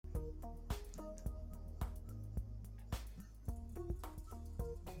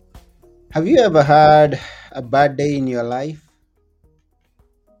Have you ever had a bad day in your life?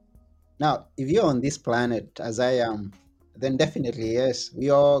 Now, if you're on this planet, as I am, then definitely yes, we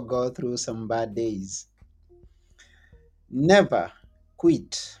all go through some bad days. Never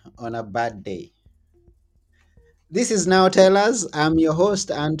quit on a bad day. This is Now Tell Us. I'm your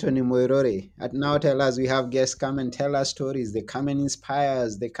host, Anthony Moirore. At Now Tell Us, we have guests come and tell us stories. They come and inspire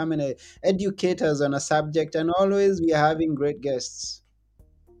us. They come and educate us on a subject, and always we are having great guests.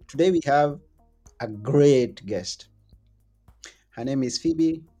 Today we have a great guest. Her name is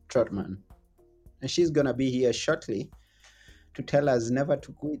Phoebe Trotman, and she's gonna be here shortly to tell us never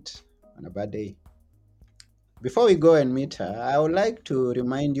to quit on a bad day. Before we go and meet her, I would like to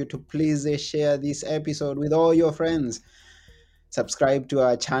remind you to please share this episode with all your friends. Subscribe to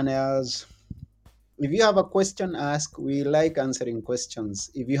our channels. If you have a question, ask. We like answering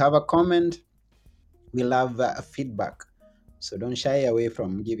questions. If you have a comment, we love feedback. So don't shy away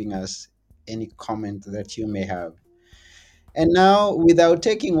from giving us any comment that you may have. And now, without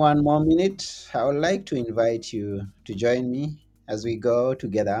taking one more minute, I would like to invite you to join me as we go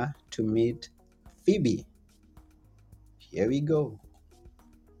together to meet Phoebe. Here we go.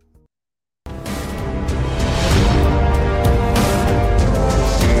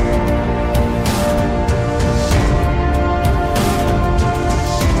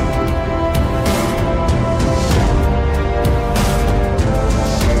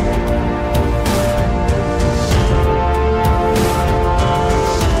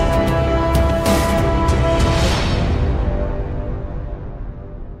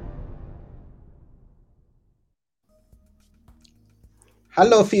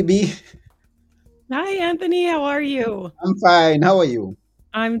 Hello, Phoebe. Hi, Anthony. How are you? I'm fine. How are you?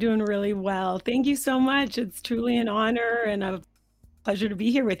 I'm doing really well. Thank you so much. It's truly an honor and a pleasure to be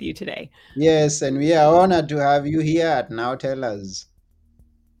here with you today. Yes, and we are honored to have you here at Now Tell Us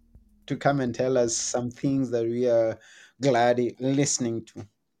to come and tell us some things that we are glad listening to.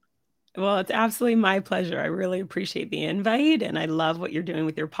 Well, it's absolutely my pleasure. I really appreciate the invite, and I love what you're doing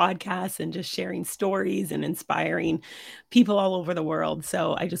with your podcast and just sharing stories and inspiring people all over the world.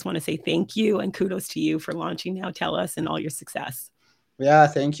 So I just want to say thank you and kudos to you for launching Now Tell Us and all your success. Yeah,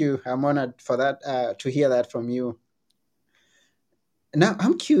 thank you. I'm honored for that, to hear that from you. Now,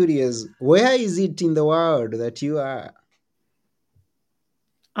 I'm curious, where is it in the world that you are?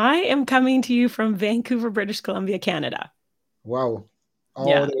 I am coming to you from Vancouver, British Columbia, Canada. Wow, all the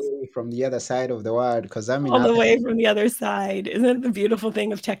Yes. way from the other side of the world, because I'm in All the Africa. way from the other side. Isn't it the beautiful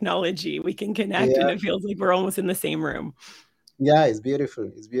thing of technology? We can connect and Yeah, it feels like we're almost in the same room. yeah, it's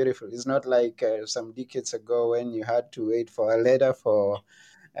beautiful. It's beautiful. It's not like some decades ago when you had to wait for a letter for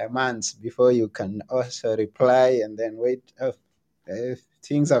months before you can also reply and then wait. Oh,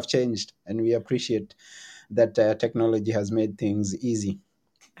 things have changed, and we appreciate that technology has made things easy.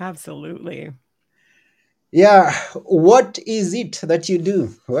 Absolutely. Yeah, what is it that you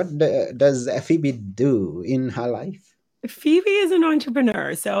do? What does Phoebe do in her life? Phoebe is an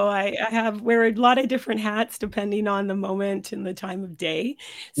entrepreneur, so I have wear a lot of different hats depending on the moment and the time of day.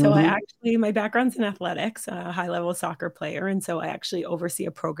 So I Mm-hmm. actually my background's in athletics, a high-level soccer player, and so I actually oversee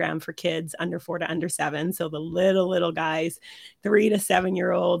a program for kids under 4 to under 7, so the little guys, 3 to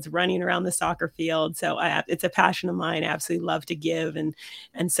 7-year-olds running around the soccer field. So it's a passion of mine. I absolutely love to give and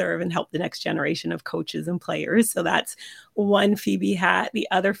serve and help the next generation of coaches and players. So that's one Phoebe hat. The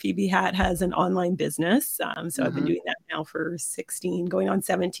other Phoebe hat has an online business. So I've been Mm-hmm. doing that now for 16, going on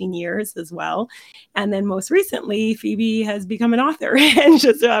 17 years as well. And then most recently, Phoebe has become an author and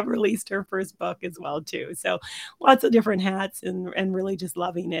just released her first book as well too. So lots of different hats and really just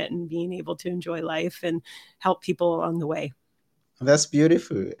loving it and being able to enjoy life and help people along the way. That's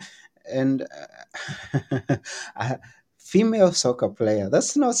beautiful. And a female soccer player,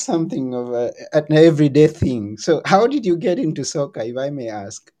 that's not something of an everyday thing. So, how did you get into soccer, if I may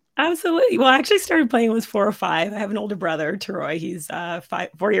ask? Absolutely. Well, I actually started playing when I was 4 or 5. I have an older brother, Troy. He's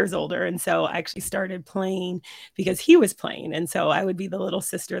 4 years older, and so I actually started playing because he was playing, and so I would be the little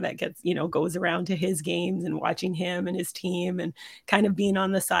sister that goes around to his games and watching him and his team and kind of being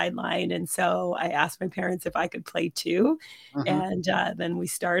on the sideline. And so I asked my parents if I could play too, Mm-hmm. and then we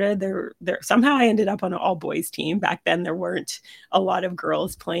started. There somehow I ended up on an all boys team. Back then, there weren't a lot of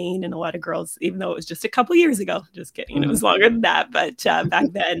girls playing and a lot of girls, even though it was just a couple years ago. Just kidding, it Mm-hmm. was longer than that, but back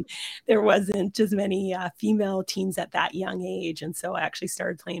then and there wasn't as many female teams at that young age. And so I actually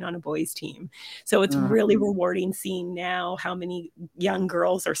started playing on a boys team. So it's Mhm. really rewarding seeing now how many young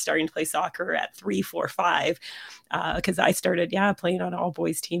girls are starting to play soccer at 3, 4, 5. Because I started, playing on an all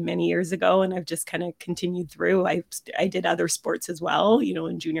boys team many years ago, and I've just kind of continued through. I did other sports as well,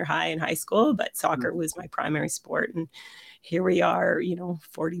 in junior high and high school, but soccer was my primary sport. And here we are,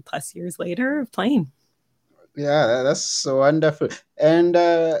 40 plus years later playing. Yeah, that's so wonderful. And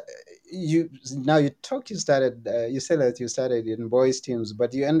you now you talked. You started. You said that you started in boys' teams,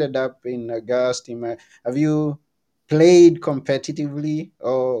 but you ended up in a girls' team. Have you played competitively,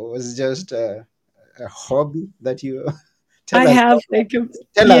 or was it just a hobby that you I tell us? have, like,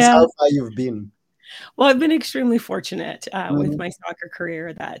 Tell us yeah. how far you've been. Well, I've been extremely fortunate with Mhm. my soccer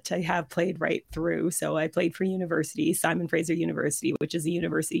career that I have played right through. So I played for university, Simon Fraser University, which is a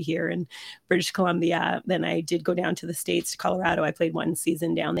university here in British Columbia. Then I did go down to the States, to Colorado. I played one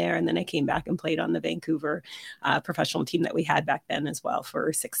season down there. And then I came back and played on the Vancouver professional team that we had back then as well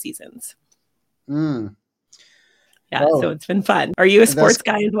for 6 seasons. Mm. Yeah, so Oh, it's been fun. Are you a that's. sports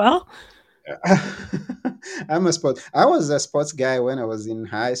guy as well? I'm a sport. I was a sports guy when I was in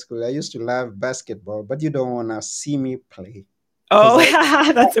high school. I used to love basketball, but you don't want to see me play because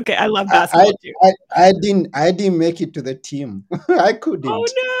Oh, that's okay. I love I, I, basketball too. I didn't make it to the team. I Oh couldn't.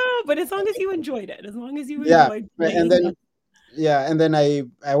 no, but as long as you enjoyed it, as long as you Yeah, enjoyed and playing, then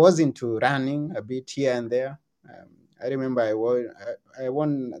I was into running a bit here and there. Um, I remember I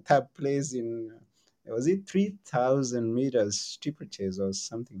won third place in was it 3,000 meters steeplechase or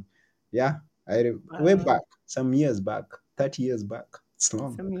something. Yeah, way wow. back some years back, 30 years back. It's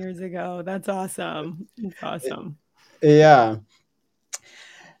long. Some years ago. That's awesome. That's awesome. Yeah,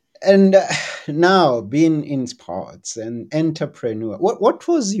 and now being in sports and entrepreneur, what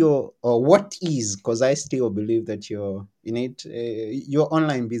was your or what is, because I still believe that you're in it, your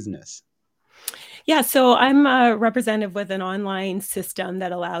online business. Yeah, so I'm a representative with an online system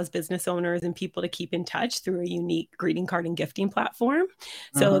that allows business owners and people to keep in touch through a unique greeting card and gifting platform.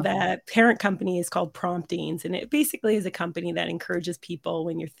 So Uh-huh. the parent company is called Promptings, and it basically is a company that encourages people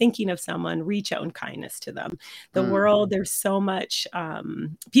when you're thinking of someone, reach out in kindness to them. The Mm, world, there's so much,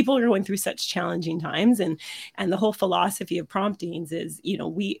 people are going through such challenging times, and the whole philosophy of Promptings is,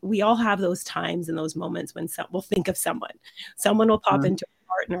 we all have those times and those moments when we'll think of someone will pop mm, into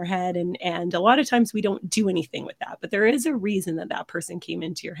heart in our head, and a lot of times we don't do anything with that, but there is a reason that that person came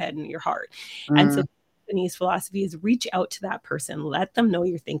into your head and your heart. And so mm, company's philosophy is reach out to that person, let them know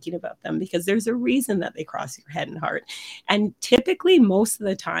you're thinking about them, because there's a reason that they cross your head and heart. And typically most of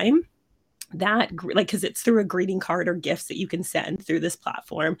the time that, like, because it's through a greeting card or gifts that you can send through this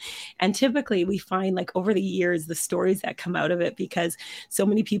platform. And typically we find, like, over the years, the stories that come out of it, because so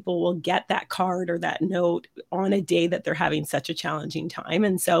many people will get that card or that note on a day that they're having such a challenging time.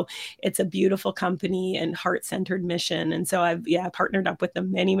 And so it's a beautiful company and heart-centered mission. And so I've, partnered up with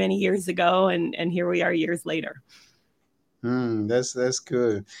them many, many years ago, and here we are years later. that's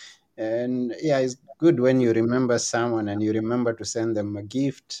good. And yeah, it's good when you remember someone and you remember to send them a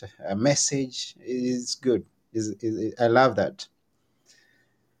gift, a message. It's good. I love that.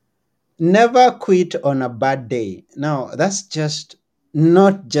 Never quit on a bad day. Now, that's just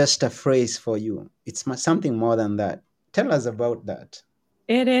not just a phrase for you. It's something more than that. Tell us about that.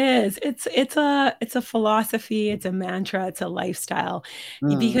 It is. It's a philosophy, it's a mantra, it's a lifestyle.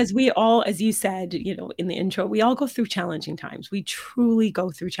 Mm, Because we all, as you said, in the intro, we all go through challenging times. We truly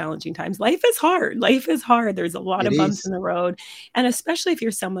go through challenging times. Life is hard. Life is hard. There's a lot it of bumps is. in the road. And especially if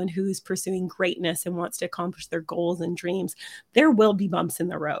you're someone who's pursuing greatness and wants to accomplish their goals and dreams, there will be bumps in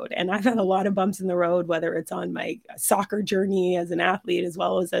the road. And I've had a lot of bumps in the road, whether it's on my soccer journey as an athlete as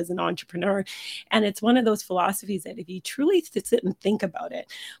well as an entrepreneur. And it's one of those philosophies that if you truly sit and think about it,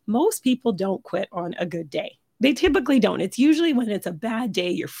 most people don't quit on a good day. They typically don't. It's usually when it's a bad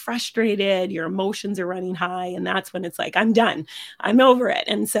day, you're frustrated, your emotions are running high, and that's when it's like, I'm done. I'm over it.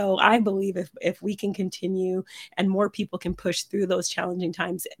 And so I believe if we can continue and more people can push through those challenging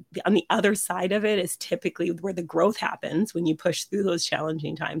times, on the other side of it is typically where the growth happens. When you push through those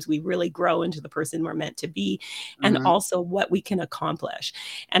challenging times, we really grow into the person we're meant to be, and Mhm, also what we can accomplish.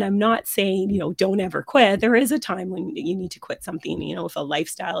 And I'm not saying, don't ever quit. There is a time when you need to quit something, if a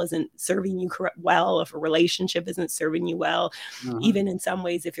lifestyle isn't serving you well, if a relationship isn't serving you well, mhm, even in some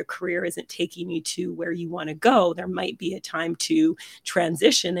ways, if your career isn't taking you to where you want to go, there might be a time to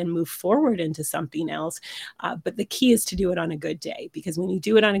transition and move forward into something else. But the key is to do it on a good day, because when you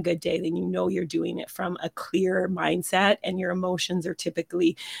do it on a good day, then you're doing it from a clear mindset, and your emotions are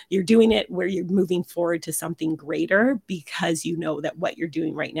typically, you're doing it where you're moving forward to something greater, because you know that what you're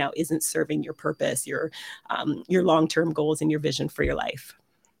doing right now isn't serving your purpose, your long-term goals and your vision for your life.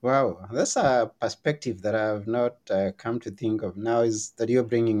 Wow, that's a perspective that I've not come to think of now, is that you're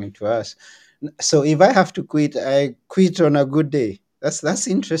bringing it to us. So if I have to quit, I quit on a good day. That's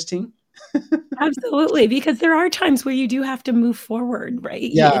interesting. Absolutely, because there are times where you do have to move forward, right?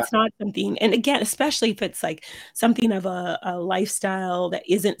 Yeah. It's not something, and again, especially if it's like something of a lifestyle that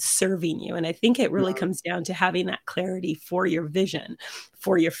isn't serving you. And I think it really Mhm. comes down to having that clarity for your vision,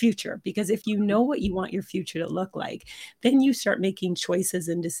 for your future. Because if you know what you want your future to look like, then you start making choices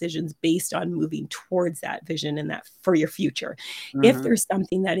and decisions based on moving towards that vision and that for your future. If Mhm. there's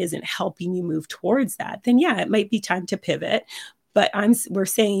something that isn't helping you move towards that, then yeah, it might be time to pivot, but we're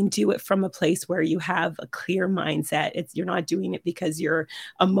saying do it from a place where you have a clear mindset. You're not doing it because you're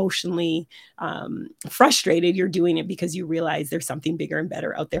emotionally frustrated. You're doing it because you realize there's something bigger and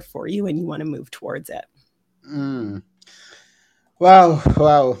better out there for you and you want to move towards it. Mm. Wow,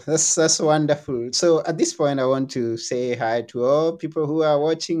 wow, that's wonderful. So at this point, I want to say hi to all people who are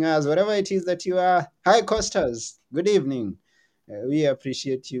watching us, whatever it is that you are. Hi, Costas. Good evening. We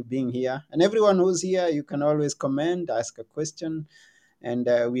appreciate you being here, and everyone who's here. You can always comment, ask a question, and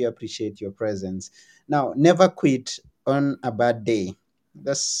we appreciate your presence. Now, never quit on a bad day.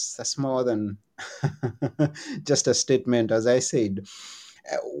 That's more than just a statement, as I said.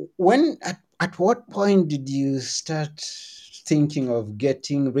 Uh, when at what point did you start thinking of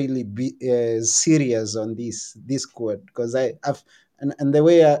getting really serious on this quote? Because I've and the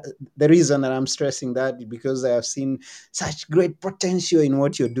way the reason that I'm stressing that is because I have seen such great potential in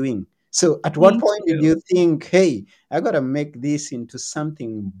what you're doing. So at what Thank point did you. you think, hey, I gotta make this into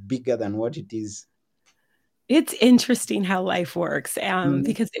something bigger than what it is? It's interesting how life works, Mm,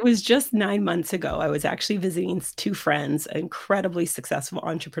 because it was just 9 months ago, I was actually visiting two friends, incredibly successful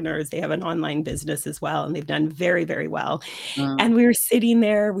entrepreneurs. They have an online business as well, and they've done very, very well. mm, And we were sitting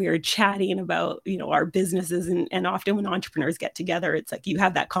there, we were chatting about, our businesses, and often when entrepreneurs get together, it's like you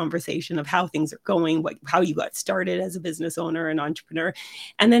have that conversation of how things are going, how you got started as a business owner and entrepreneur.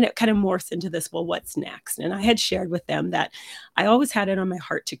 And then it kind of morphs into this, well, what's next? And I had shared with them that I always had it on my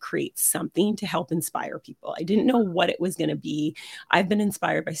heart to create something to help inspire people. I didn't know what it was going to be. I've been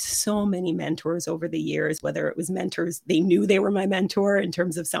inspired by so many mentors over the years, whether it was mentors, they knew they were my mentor in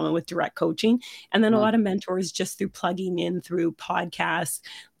terms of someone with direct coaching, and then a mm, lot of mentors just through plugging in through podcasts,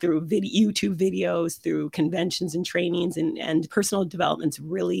 through YouTube videos, through conventions and trainings, and personal development's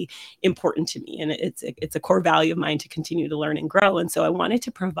really important to me. And it's a core value of mine to continue to learn and grow. And so I wanted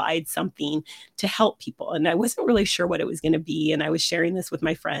to provide something to help people. And I wasn't really sure what it was going to be. And I was sharing this with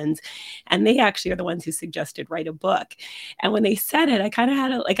my friends, and they actually are the ones who suggested write a book. And when they said it, I kind of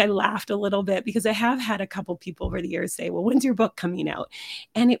had I laughed a little bit because I have had a couple people over the years say, well, when's your book coming out?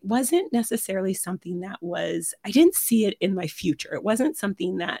 And it wasn't necessarily something that I didn't see it in my future. It wasn't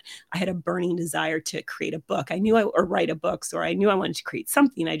something that I had a burning desire to create a book. Or write a book, or I knew I wanted to create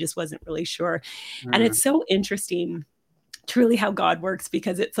something. I just wasn't really sure. And mm, it's so interesting truly how God works,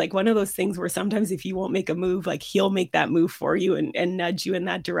 because it's like one of those things where sometimes if you won't make a move, like he'll make that move for you and nudge you in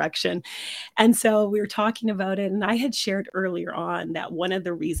that direction. And so we were talking about it, and I had shared earlier on that one of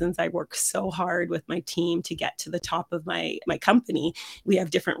the reasons I work so hard with my team to get to the top of my company, we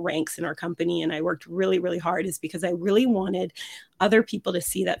have different ranks in our company, and I worked really, really hard, is because I really wanted other people to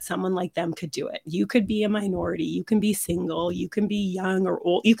see that someone like them could do it. You could be a minority, you can be single, you can be young or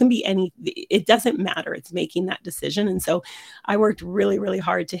old, you can be any, it doesn't matter. It's making that decision. And so I worked really, really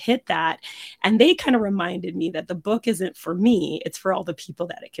hard to hit that. And they kind of reminded me that the book isn't for me, it's for all the people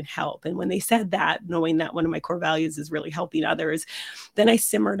that it can help. And when they said that, knowing that one of my core values is really helping others, then I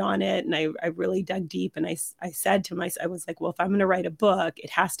simmered on it, and I really dug deep. And I said to myself, I was like, well, if I'm going to write a book, it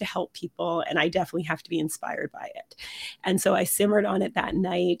has to help people. And I definitely have to be inspired by it. And so I simmered on it that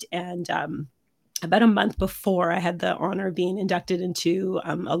night. And about a month before, I had the honor of being inducted into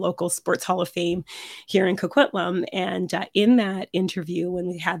a local sports hall of fame here in Coquitlam. And in that interview, when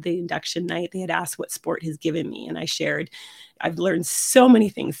we had the induction night, they had asked what sport has given me. And I shared, I've learned so many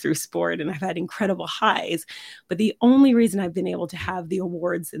things through sport, and I've had incredible highs. But the only reason I've been able to have the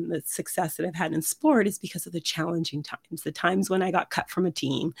awards and the success that I've had in sport is because of the challenging times, the times when I got cut from a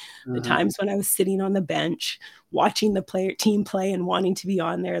team, the mhm, times when I was sitting on the bench, watching the team play and wanting to be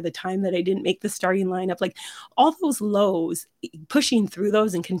on there, the time that I didn't make the starting lineup, like all those lows, pushing through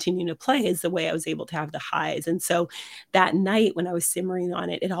those and continuing to play is the way I was able to have the highs. And so that night when I was simmering on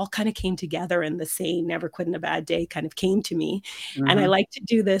it, it all kind of came together, and the saying, never quit in a bad day, kind of came to me. And I mhm, like to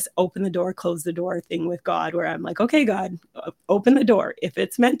do this open the door, close the door thing with God, where I'm like, okay, God, open the door. If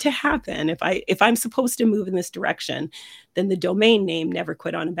it's meant to happen, if I'm supposed to move in this direction, then the domain name never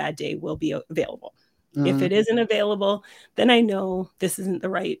quit on a bad day will be available. If mhm, it isn't available, then I know this isn't the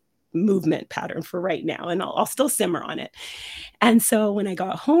right movement pattern for right now, and I'll still simmer on it. And so when I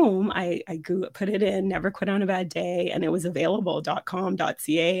got home, I put it in Never Quit on a Bad Day, and it was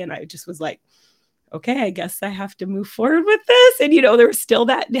available.com.ca. And I just was like, okay, I guess I have to move forward with this. And, there was still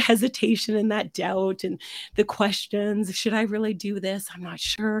that hesitation and that doubt and the questions. Should I really do this? I'm not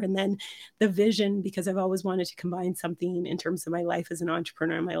sure. And then the vision, because I've always wanted to combine something in terms of my life as an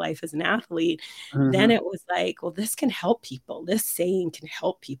entrepreneur and my life as an athlete. Then Mm-hmm. it was like, well, this can help people. This saying can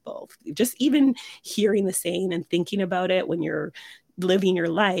help people. Just even hearing the saying and thinking about it when you're living your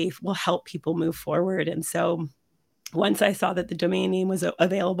life will help people move forward. And so once I saw that the domain name was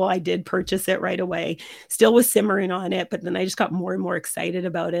available, I did purchase it right away. Still was simmering on it, but then I just got more and more excited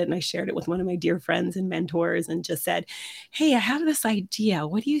about it. And I shared it with one of my dear friends and mentors and just said, hey, I have this idea.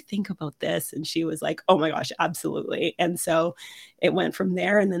 What do you think about this? And she was like, oh my gosh, absolutely. And so it went from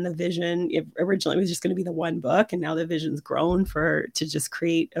there. And then the vision, it originally was just going to be the one book. And now the vision's grown to just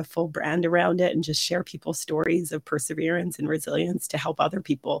create a full brand around it and just share people's stories of perseverance and resilience to help other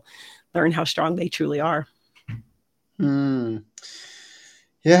people learn how strong they truly are. Mm.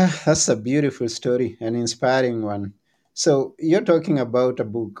 Yeah, that's a beautiful story, an inspiring one. So you're talking about a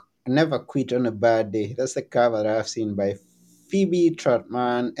book, Never Quit on a Bad Day. That's the cover I've seen by Phoebe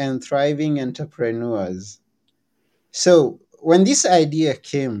Trotman and Thriving Entrepreneurs. So when this idea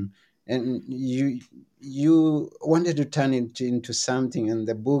came and you wanted to turn it into something and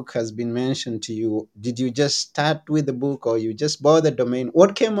the book has been mentioned to you, did you just start with the book or you just bought the domain?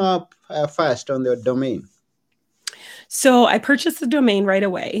 What came up first on the domain? So I purchased the domain right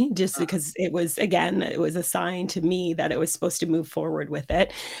away just because it was, again, it was a sign to me that it was supposed to move forward with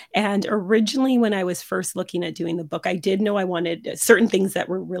it. And originally, when I was first looking at doing the book, I did know I wanted certain things that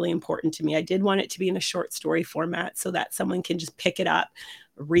were really important to me. I did want it to be in a short story format so that someone can just pick it up,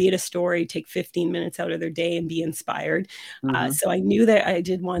 read a story, take 15 minutes out of their day and be inspired. Mm-hmm. So I knew that I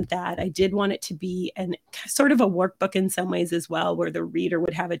did want that. I did want it to be an sort of a workbook in some ways as well, where the reader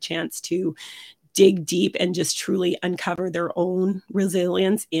would have a chance to dig deep and just truly uncover their own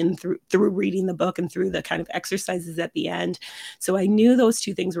resilience in through reading the book and through the kind of exercises at the end. So I knew those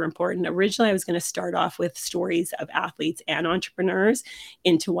two things were important. Originally, I was going to start off with stories of athletes and entrepreneurs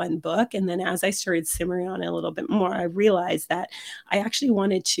into one book. And then as I started simmering on it a little bit more, I realized that I actually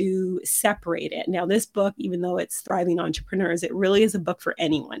wanted to separate it. Now, this book, even though it's Thriving Entrepreneurs, it really is a book for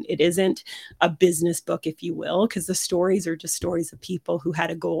anyone. It isn't a business book, if you will, because the stories are just stories of people who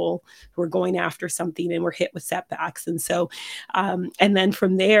had a goal, who were going after something and were hit with setbacks. And so, and then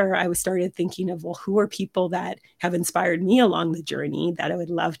from there, I was started thinking of, well, who are people that have inspired me along the journey that I would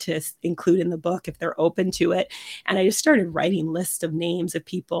love to include in the book if they're open to it. And I just started writing lists of names of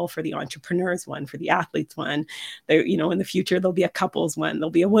people for the entrepreneurs one, for the athletes one. There, in the future, there'll be a couples one, there'll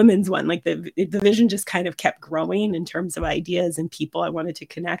be a women's one. Like the vision just kind of kept growing in terms of ideas and people I wanted to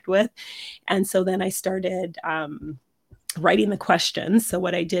connect with. And so then I started writing the questions. So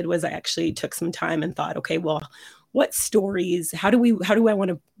what I did was I actually took some time and thought, okay, well, what stories, how do I want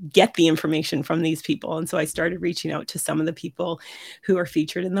to get the information from these people? And so I started reaching out to some of the people who are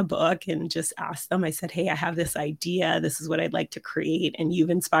featured in the book and just asked them. I said, hey, I have this idea, this is what I'd like to create, and you've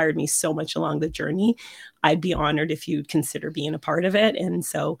inspired me so much along the journey. I'd be honored if you'd consider being a part of it. And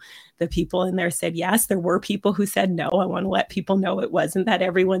so the people in there said yes. There were people who said no. I want to let people know it wasn't that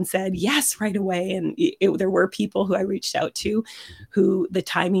everyone said yes right away. And there were people who I reached out to who the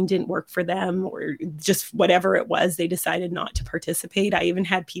timing didn't work for them, or just whatever it was, they decided not to participate. I even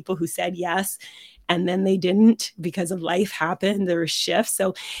had people who said yes and then they didn't because of life happened. There were shifts.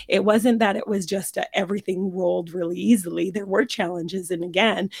 So it wasn't that it was just everything rolled really easily. There were challenges. And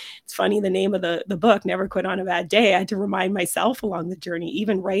again, it's funny, the name of the book, Never Quit on a Bad Day, I had to remind myself along the journey,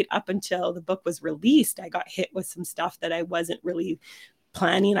 even right up until the book was released, I got hit with some stuff that I wasn't really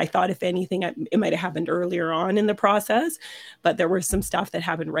planning. I thought, if anything, it might have happened earlier on in the process, but there was some stuff that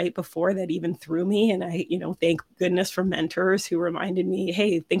happened right before that even threw me. And I, thank goodness for mentors who reminded me,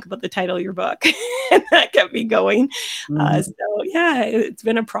 hey, think about the title of your book. And that kept me going. Mm-hmm. So yeah, it's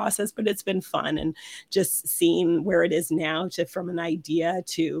been a process, but it's been fun. And just seeing where it is now, from an idea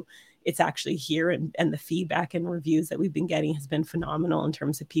to it's actually here, and the feedback and reviews that we've been getting has been phenomenal in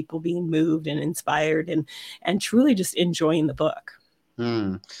terms of people being moved and inspired and truly just enjoying the book.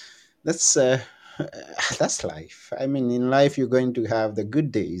 Mm. That's that's life. I mean, in life, you're going to have the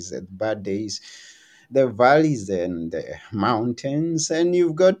good days and bad days, the valleys and the mountains, and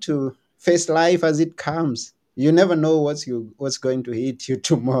you've got to face life as it comes. You never know what's going to hit you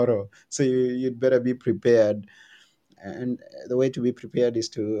tomorrow, so you'd better be prepared. And the way to be prepared is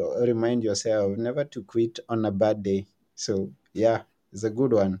to remind yourself never to quit on a bad day. So yeah, it's a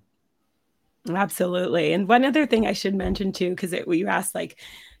good one. Absolutely. And one other thing I should mention too, because you asked, like,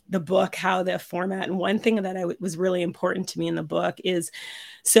 the book, how the format, and one thing that was really important to me in the book is,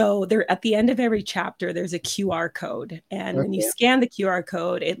 so there at the end of every chapter there's a QR code, and when you Okay. scan the QR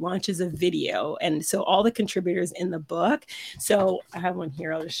code it launches a video, and so all the contributors in the book, so I have one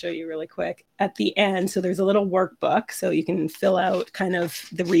here, I'll just show you really quick at the end. So there's a little workbook, so you can fill out, kind of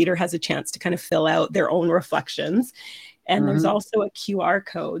the reader has a chance to kind of fill out their own reflections. And there's Mm-hmm. also a QR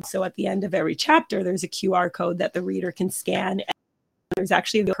code. So at the end of every chapter, there's a QR code that the reader can scan. There's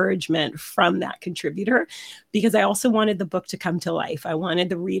actually encouragement from that contributor, because I also wanted the book to come to life. I wanted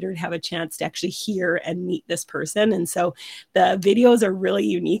the reader to have a chance to actually hear and meet this person. And so the videos are really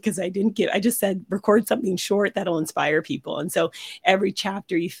unique, because I just said record something short that'll inspire people. And so every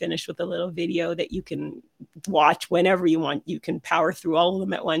chapter you finish with a little video that you can watch whenever you want. You can power through all of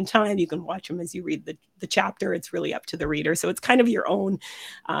them at one time. You can watch them as you read the chapter. It's really up to the reader. So it's kind of your own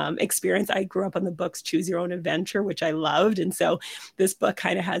experience. I grew up on the books Choose Your Own Adventure, which I loved. And so this book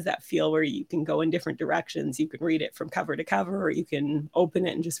kind of has that feel where you can go in different directions. You can read it from cover to cover, or you can open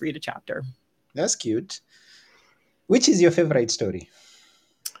it and just read a chapter. That's cute. Which is your favorite story?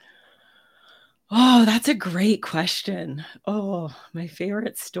 Oh, that's a great question. Oh, my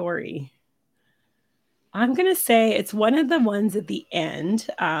favorite story. I'm going to say it's one of the ones at the end,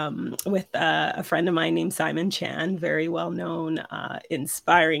 with a friend of mine named Simon Chan, very well known,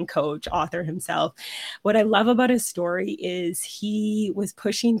 inspiring coach, author himself. What I love about his story is he was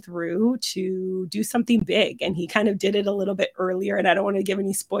pushing through to do something big, and he kind of did it a little bit earlier. And I don't want to give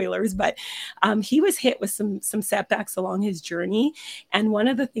any spoilers, but he was hit with some setbacks along his journey. And one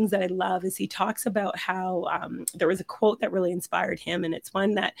of the things that I love is he talks about how there was a quote that really inspired him. And it's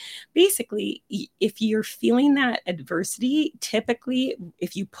one that basically, if you're feeling that adversity, typically,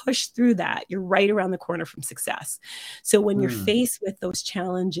 if you push through that, you're right around the corner from success. So when you're Hmm. faced with those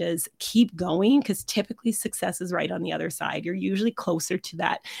challenges, keep going, because typically success is right on the other side. You're usually closer to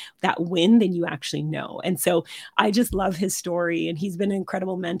that win than you actually know. And so I just love his story, and he's been an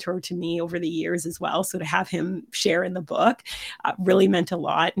incredible mentor to me over the years as well. So to have him share in the book really meant a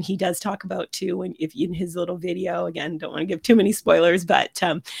lot. And he does talk about too, when if in his little video, again, don't want to give too many spoilers, but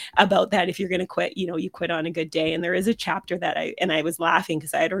about that, if you're going to quit, you quit on a good day. And there is a chapter that I was laughing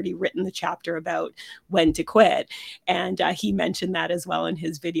because I had already written the chapter about when to quit, and he mentioned that as well in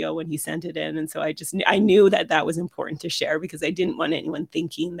his video when he sent it in. And so I knew that that was important to share, because I didn't want anyone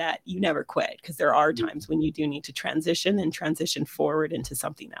thinking that you never quit, because there are times when you do need to transition and transition forward into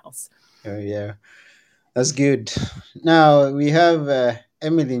something else. Oh, yeah. That's good. Now we have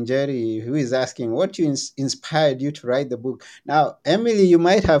Emily and Jerry, who is asking what inspired you to write the book. Now, Emily, you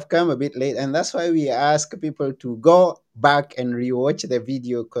might have come a bit late, and that's why we ask people to go back and rewatch the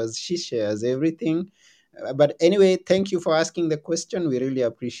video, because she shares everything. But anyway, thank you for asking the question. We really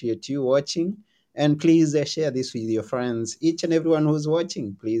appreciate you watching. And please share this with your friends. Each and everyone who's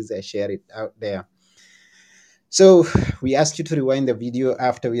watching, please share it out there. So we ask you to rewind the video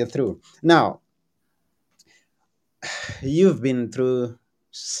after we are through. Now, you've been through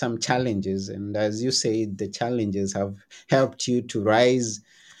some challenges, and as you say, the challenges have helped you to rise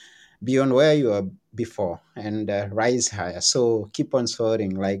beyond where you were before and rise higher. So keep on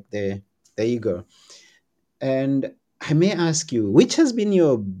soaring like the eagle. And I may ask you, which has been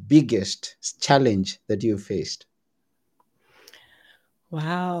your biggest challenge that you faced?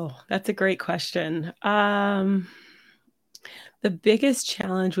 Wow, that's a great question. The biggest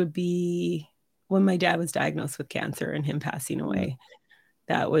challenge would be when my dad was diagnosed with cancer and him passing Mm. away.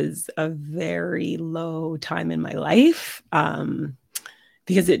 That was a very low time in my life.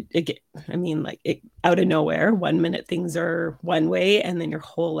 Because I mean, like, it out of nowhere, 1 minute things are one way, and then your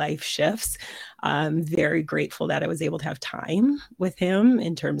whole life shifts. I'm very grateful that I was able to have time with him,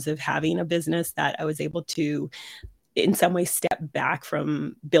 in terms of having a business that I was able to in some ways step back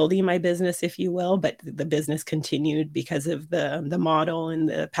from building my business, if you will, but the business continued because of the model and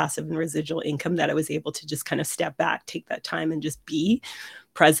the passive and residual income, that I was able to just kind of step back, take that time, and just be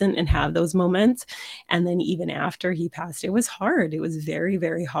present and have those moments. And then even after he passed, it was hard. It was very,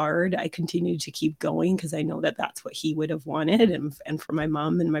 very hard. I continued to keep going, because I know that that's what he would have wanted, and for my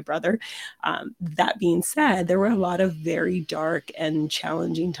mom and my brother. That being said, there were a lot of very dark and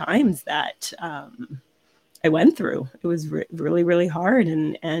challenging times that I went through. It was really, really hard,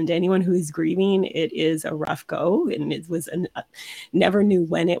 and anyone who is grieving, it is a rough go, and it was never knew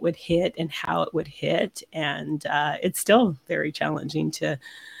when it would hit and how it would hit, and it's still very challenging to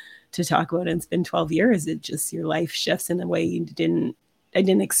talk about. And it's been 12 years. It just, your life shifts in a way I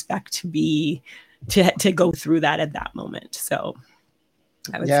didn't expect to go through that at that moment. So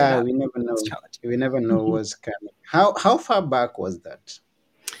I would say Yeah, that we never was know. We never know challenging. what's coming. How far back was that?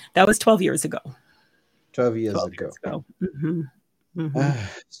 That was 12 years ago. 12 years 12 ago. years ago. Mm-hmm. Hmm.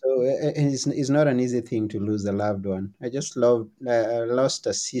 So it's not an easy thing to lose a loved one. I just lost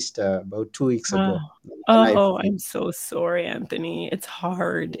a sister about 2 weeks Oh, ago. And I oh, feel I'm so sorry, Anthony. It's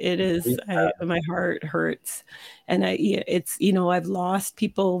hard. It is. it. My heart hurts, and yeah, it's I've lost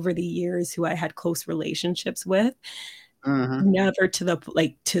people over the years who I had close relationships with, Mm-hmm. never to the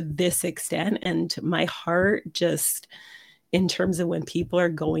like to this extent, and my heart just in terms of when people are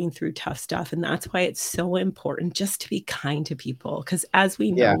going through tough stuff. And that's why it's so important just to be kind to people. Because as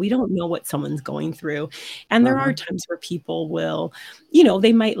we know, Yeah. we don't know what someone's going through. And there are Mm-hmm. times where people will,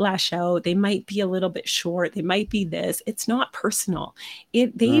 they might lash out, they might be a little bit short, they might be this. It's not personal. They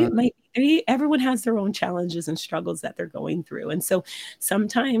Mm-hmm. might, everyone has their own challenges and struggles that they're going through. And so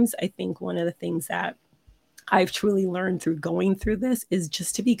sometimes I think one of the things that I've truly learned through going through this is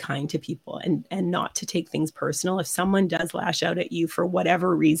just to be kind to people and not to take things personal. If someone does lash out at you for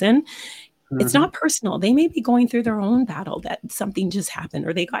whatever reason, it's Mm-hmm. not personal. They may be going through their own battle, that something just happened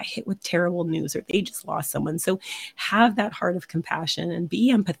or they got hit with terrible news or they just lost someone. So have that heart of compassion and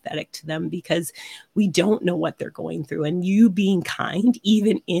be empathetic to them, because we don't know what they're going through. And you being kind,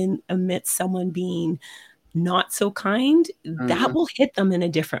 even in amidst someone being not so kind, that Mm-hmm. will hit them in a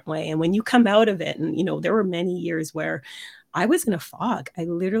different way. And when you come out of it, and there were many years where I was in a fog. I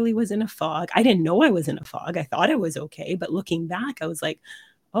literally was in a fog. I didn't know I was in a fog. I thought I was okay. But looking back, I was like,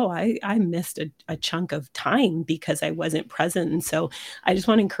 oh, I missed a chunk of time because I wasn't present. And so I just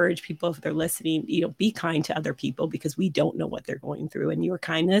want to encourage people, if they're listening, be kind to other people, because we don't know what they're going through. And your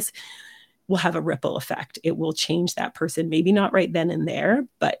kindness will have a ripple effect. It will change that person, maybe not right then and there,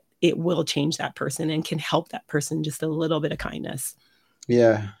 but it will change that person and can help that person just a little bit of kindness.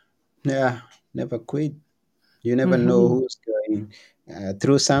 Yeah. Yeah. Never quit. You never know Mm-hmm. who's going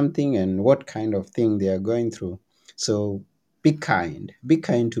through something and what kind of thing they are going through. So be kind. Be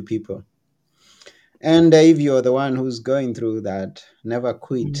kind to people. And if you're the one who's going through that, never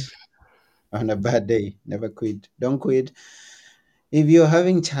quit on a bad day. Never quit. Don't quit. If you're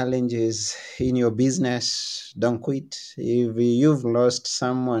having challenges in your business, don't quit. If you've lost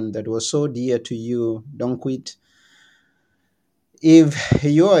someone that was so dear to you, don't quit. If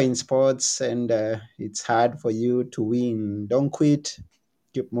you're in sports and it's hard for you to win, don't quit.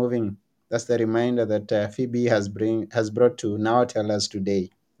 Keep moving. That's the reminder that Phoebe has brought to now tell us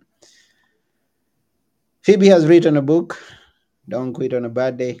today. Phoebe has written a book. Don't quit on a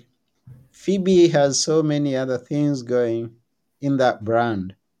bad day. Phoebe has so many other things going in that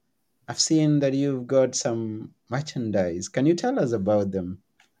brand. I've seen that you've got some merchandise. Can you tell us about them?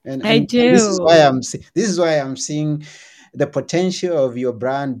 And I and this is why do. this is why I'm seeing the potential of your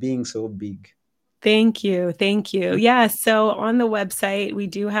brand being so big. Thank you. Thank you. Yeah. So on the website, we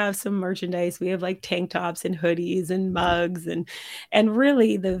do have some merchandise. We have like tank tops and hoodies and mugs, and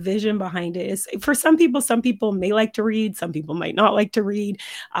really the vision behind it is for some people may like to read, some people might not like to read.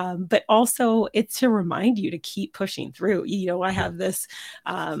 But also it's to remind you to keep pushing through. I have this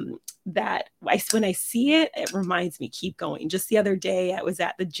that when I see it, it reminds me keep going. Just the other day I was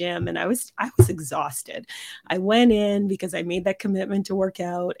at the gym and I was exhausted. I went in because I made that commitment to work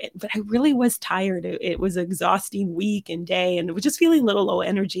out, but I really was tired. It was an exhausting week and day, and I was just feeling a little low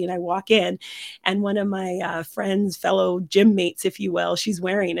energy. And I walk in, and one of my friends, fellow gym mates, if you will, she's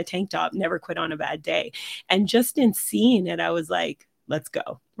wearing a tank top, never quit on a bad day. And just in seeing it, I was like, let's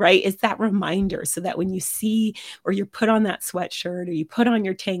go. Right. It's that reminder so that when you see or you put on that sweatshirt or you put on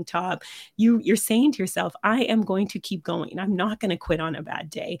your tank top, you're saying to yourself, I am going to keep going. I'm not going to quit on a bad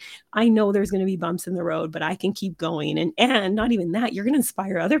day. I know there's going to be bumps in the road, but I can keep going. And not even that, you're going to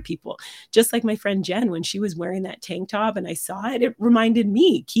inspire other people. Just like my friend Jen, when she was wearing that tank top and I saw it, it reminded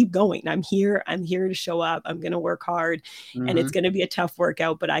me, keep going. I'm here. I'm here to show up. I'm going to work hard, and it's Hmm. going to be a tough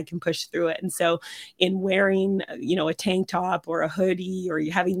workout, but I can push through it. And so in wearing, a tank top or a hoodie, or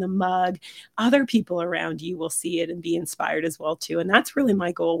you having the mug, other people around you will see it and be inspired as well too. And that's really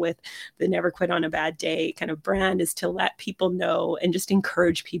my goal with the Never Quit on a Bad Day kind of brand, is to let people know and just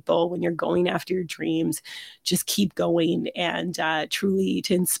encourage people when you're going after your dreams, just keep going, and truly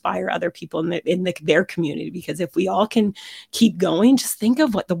to inspire other people their community. Because if we all can keep going, just think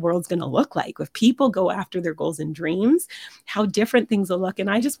of what the world's going to look like if people go after their goals and dreams, how different things will look. And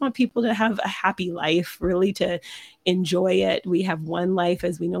I just want people to have a happy life, really to enjoy it. We have one life,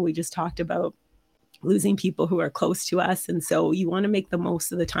 as we know, we just talked about losing people who are close to us. And so you want to make the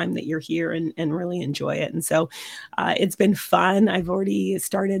most of the time that you're here, and really enjoy it. And so it's been fun. I've already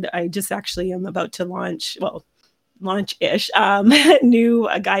started, I just actually am about to launch-ish new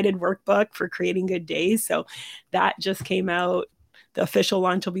a guided workbook for creating good days. So that just came out The official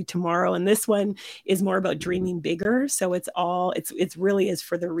launch will be tomorrow, and this one is more about dreaming bigger. So it's really is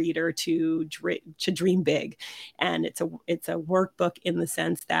for the reader to dream big, and it's a workbook in the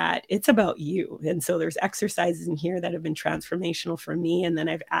sense that it's about you. And so there's exercises in here that have been transformational for me, and then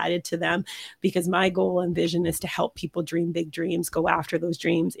I've added to them because my goal and vision is to help people dream big dreams, go after those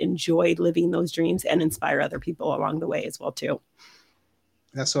dreams, enjoy living those dreams, and inspire other people along the way as well too.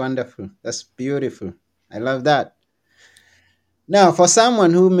 That's wonderful. That's beautiful. I love that. Now, for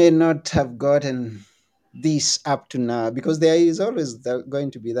someone who may not have gotten this up to now, because there is always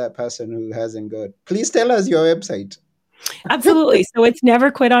going to be that person who hasn't got, please tell us your website. Absolutely. So it's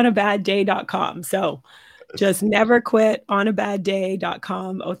neverquitonabadday.com. So just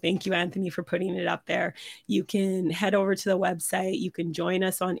neverquitonabadday.com. Oh, thank you, Anthony, for putting it up there. You can head over to the website. You can join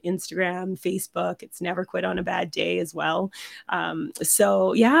us on Instagram, Facebook. It's Never Quit on a Bad Day as well.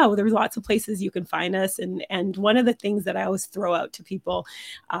 So yeah, well, there's lots of places you can find us. And one of the things that I always throw out to people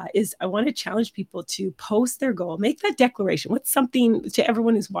is I want to challenge people to post their goal, make that declaration. What's something to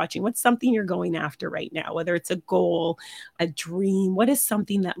everyone who's watching? What's something you're going after right now? Whether it's a goal, a dream, what is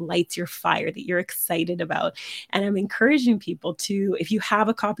something that lights your fire that you're excited about? And I'm encouraging people to, if you have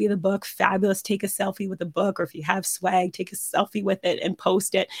a copy of the book, fabulous, take a selfie with the book, or if you have swag, take a selfie with it and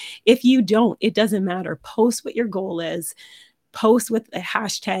post it. If you don't, it doesn't matter. Post what your goal is, post with a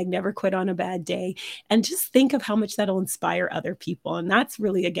hashtag never quit on a bad day, and just think of how much that'll inspire other people. And that's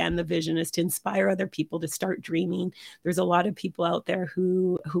really, again, the vision is to inspire other people to start dreaming. There's a lot of people out there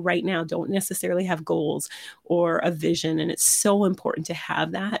who right now don't necessarily have goals or a vision, and it's so important to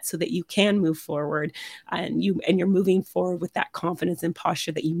have that so that you can move forward, and you're moving forward with that confidence and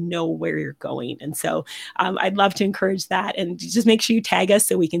posture that you know where you're going. And so I'd love to encourage that, and just make sure you tag us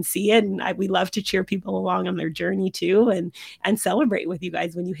so we can see it. And we love to cheer people along on their journey too, and celebrate with you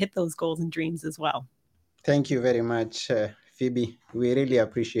guys when you hit those goals and dreams as well. Thank you very much, Phoebe. We really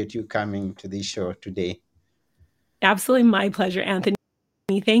appreciate you coming to this show today. Absolutely my pleasure, Anthony.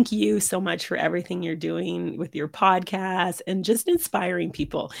 Thank you so much for everything you're doing with your podcast and just inspiring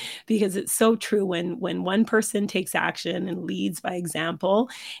people, because it's so true. When one person takes action and leads by example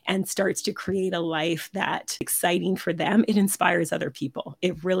and starts to create a life that's exciting for them, it inspires other people.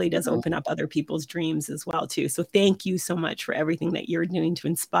 It really does open up other people's dreams as well too. So thank you so much for everything that you're doing to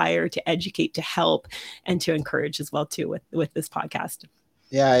inspire, to educate, to help, and to encourage as well too with this podcast.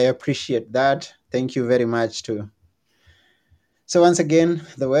 Yeah, I appreciate that. Thank you very much too. So once again,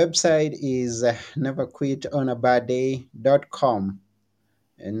 the website is neverquitonabadday.com,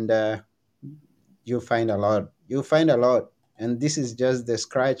 and you'll find a lot. You'll find a lot, and this is just the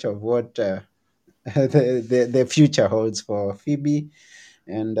scratch of what the future holds for Phoebe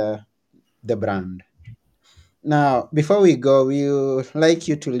and the brand. Now, before we go, we would like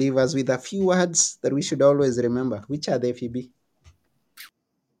you to leave us with a few words that we should always remember. Which are they, Phoebe?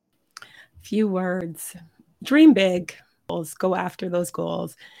 Few words. Dream big, go after those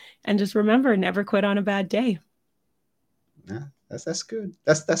goals, and just remember, never quit on a bad day. Yeah, that's good.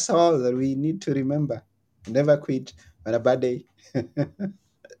 That's all that we need to remember. Never quit on a bad day.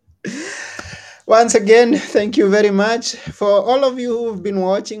 Once again, thank you very much for all of you who've been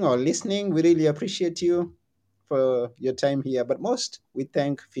watching or listening. We really appreciate you for your time here. But most, we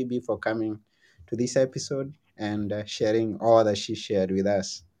thank Phoebe for coming to this episode and sharing all that she shared with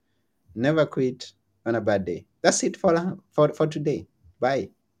us. Never quit on a bad day. That's it for today.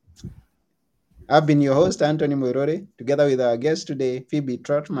 Bye. I've been your host, Anthony Moirore, together with our guest today, Phoebe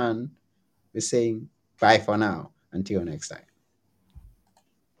Trotman. We're saying bye for now. Until next time.